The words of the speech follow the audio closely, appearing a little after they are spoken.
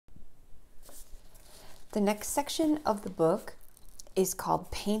The next section of the book is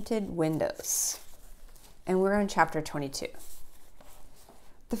called Painted Windows, and we're on chapter 22.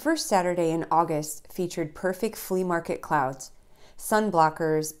 The first Saturday in August featured perfect flea market clouds, sun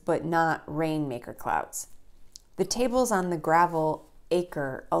blockers but not rainmaker clouds. The tables on the gravel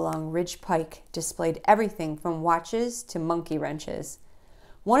acre along Ridge Pike displayed everything from watches to monkey wrenches.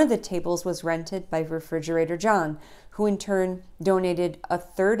 One of the tables was rented by Refrigerator John, who in turn donated a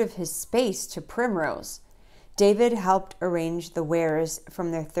third of his space to Primrose. David helped arrange the wares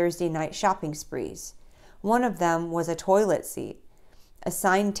from their Thursday night shopping sprees. One of them was a toilet seat. A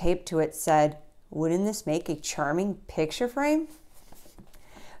sign taped to it said, "Wouldn't this make a charming picture frame?"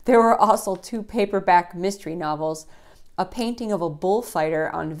 There were also 2 paperback mystery novels, a painting of a bullfighter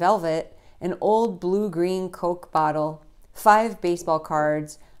on velvet, an old blue-green Coke bottle, 5 baseball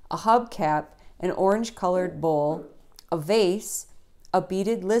cards, a hubcap, an orange-colored bowl, a vase, a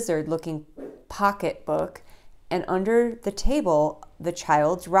beaded lizard-looking pocketbook, and under the table, the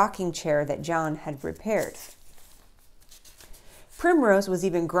child's rocking chair that John had repaired. Primrose was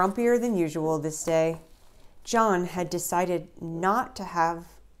even grumpier than usual this day. John had decided not to have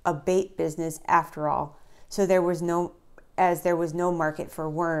a bait business after all, so there was no market for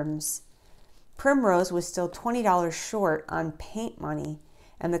worms. Primrose was still $20 short on paint money,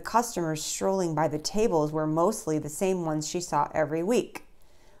 and the customers strolling by the tables were mostly the same ones she saw every week.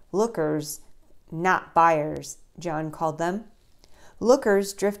 Lookers, not buyers, John called them.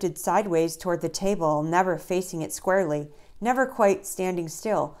 Lookers drifted sideways toward the table, never facing it squarely, never quite standing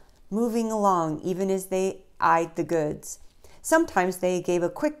still, moving along even as they eyed the goods. Sometimes they gave a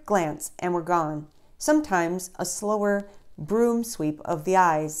quick glance and were gone. Sometimes a slower broom sweep of the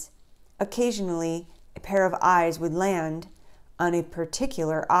eyes. Occasionally, a pair of eyes would land on a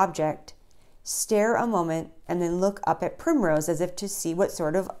particular object, stare a moment, and then look up at Primrose as if to see what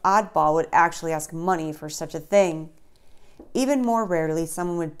sort of oddball would actually ask money for such a thing. Even more rarely,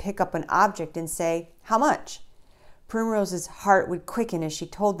 someone would pick up an object and say, "How much?" Primrose's heart would quicken as she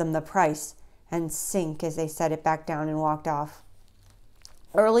told them the price, and sink as they set it back down and walked off.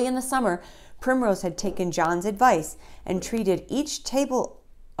 Early in the summer, Primrose had taken John's advice and treated each table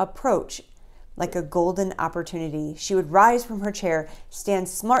approach like a golden opportunity. She would rise from her chair, stand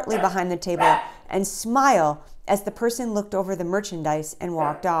smartly behind the table, and smile as the person looked over the merchandise and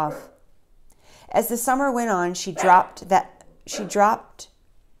walked off. As the summer went on, she dropped her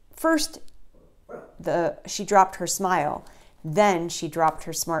smile, then she dropped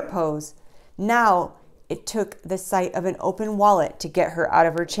her smart pose. Now it took the sight of an open wallet to get her out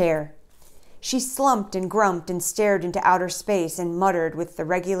of her chair. She slumped and grumped and stared into outer space and muttered with the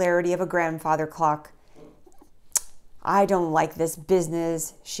regularity of a grandfather clock. "I don't like this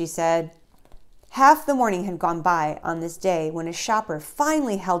business," she said. Half the morning had gone by on this day when a shopper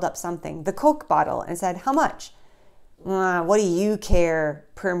finally held up something, the Coke bottle, and said, "How much?" "What do you care?"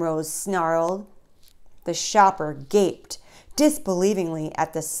 Primrose snarled. The shopper gaped disbelievingly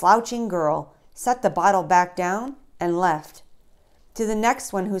at the slouching girl, set the bottle back down, and left. To the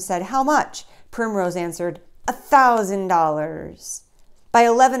next one who said, "How much?" Primrose answered, $1,000. By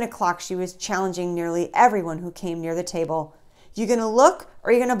 11 o'clock, she was challenging nearly everyone who came near the table. "You gonna look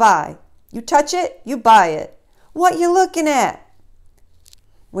or you gonna buy? You touch it, you buy it. What you looking at?"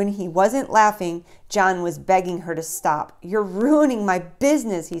 When he wasn't laughing, John was begging her to stop. "You're ruining my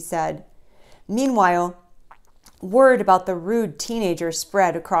business," he said. Meanwhile, word about the rude teenager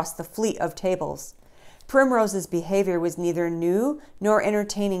spread across the fleet of tables. Primrose's behavior was neither new nor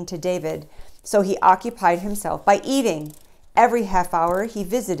entertaining to David, so he occupied himself by eating. Every half hour he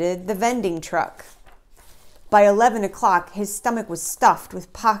visited the vending truck. By 11 o'clock, his stomach was stuffed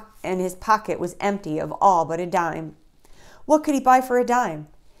and his pocket was empty of all but a dime. What could he buy for a dime?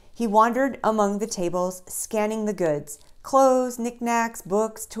 He wandered among the tables, scanning the goods, clothes, knickknacks,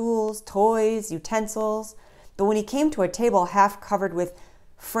 books, tools, toys, utensils. But when he came to a table half covered with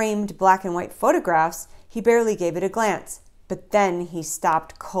framed black and white photographs, he barely gave it a glance. But then he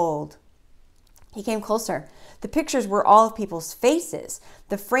stopped cold. He came closer. The pictures were all of people's faces.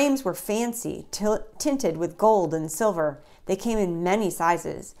 The frames were fancy, tinted with gold and silver. They came in many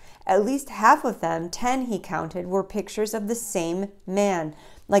sizes. At least half of them, 10 he counted, were pictures of the same man,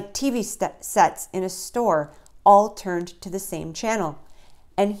 like TV sets in a store, all turned to the same channel.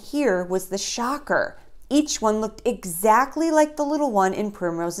 And here was the shocker. Each one looked exactly like the little one in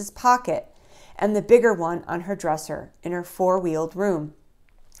Primrose's pocket, and the bigger one on her dresser in her 4-wheeled room.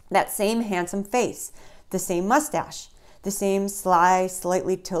 That same handsome face, the same mustache, the same sly,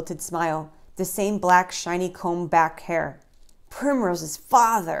 slightly tilted smile, the same black, shiny comb back hair. Primrose's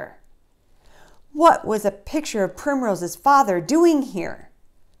father. What was a picture of Primrose's father doing here?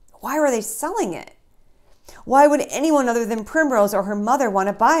 Why were they selling it? Why would anyone other than Primrose or her mother want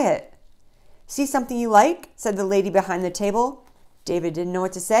to buy it? See something you like? Said the lady behind the table. David didn't know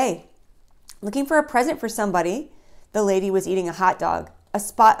what to say. Looking for a present for somebody. The lady was eating a hot dog. A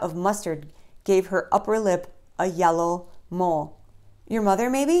spot of mustard gave her upper lip a yellow mole. Your mother,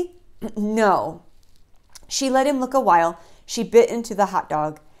 maybe? No. She let him look a while. She bit into the hot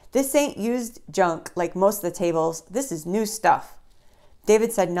dog. This ain't used junk like most of the tables. This is new stuff.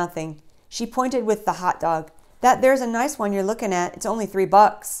 David said nothing. She pointed with the hot dog. That there's a nice one you're looking at. It's only $3.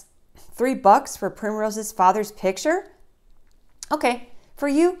 $3 for Primrose's father's picture? Okay, for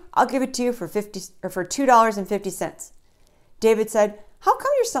you, I'll give it to you for $2.50. David said, how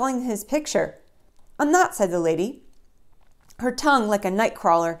come you're selling his picture? I'm not, said the lady. Her tongue, like a night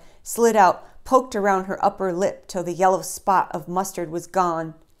crawler, slid out, poked around her upper lip till the yellow spot of mustard was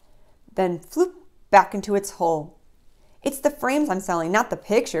gone, then flooped back into its hole. It's the frames I'm selling, not the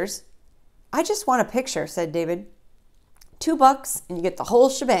pictures. I just want a picture, said David. $2 and you get the whole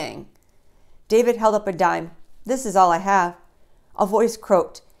shebang. David held up a dime. This is all I have. A voice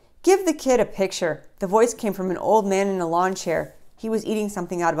croaked. Give the kid a picture. The voice came from an old man in a lawn chair. He was eating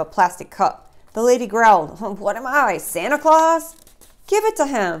something out of a plastic cup. The lady growled. What am I, Santa Claus? Give it to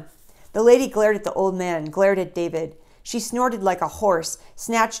him. The lady glared at the old man, glared at David. She snorted like a horse,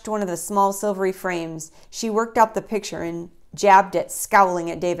 snatched one of the small silvery frames. She worked up the picture and jabbed it,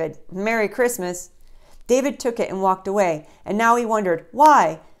 scowling at David. Merry Christmas. David took it and walked away, and now he wondered,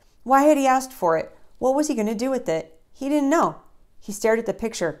 why? Why had he asked for it? What was he going to do with it? He didn't know. He stared at the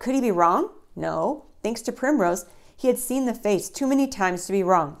picture. Could he be wrong? No. Thanks to Primrose, he had seen the face too many times to be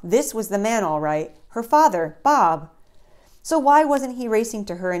wrong. This was the man, all right. Her father, Bob. So why wasn't he racing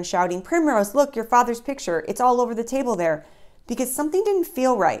to her and shouting, Primrose, look, your father's picture. It's all over the table there. Because something didn't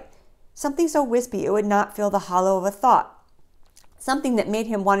feel right. Something so wispy it would not fill the hollow of a thought. Something that made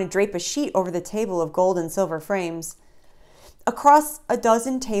him want to drape a sheet over the table of gold and silver frames. Across a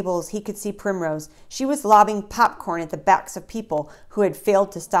dozen tables, he could see Primrose. She was lobbing popcorn at the backs of people who had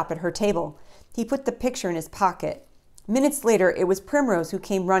failed to stop at her table. He put the picture in his pocket. Minutes later, it was Primrose who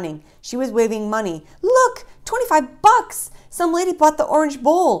came running. She was waving money. Look, $25! Some lady bought the orange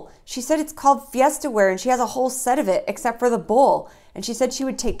bowl. She said it's called Fiesta Ware, and she has a whole set of it, except for the bowl. And she said she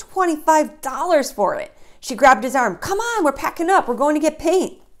would take $25 for it. She grabbed his arm. Come on, we're packing up. We're going to get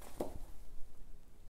paint.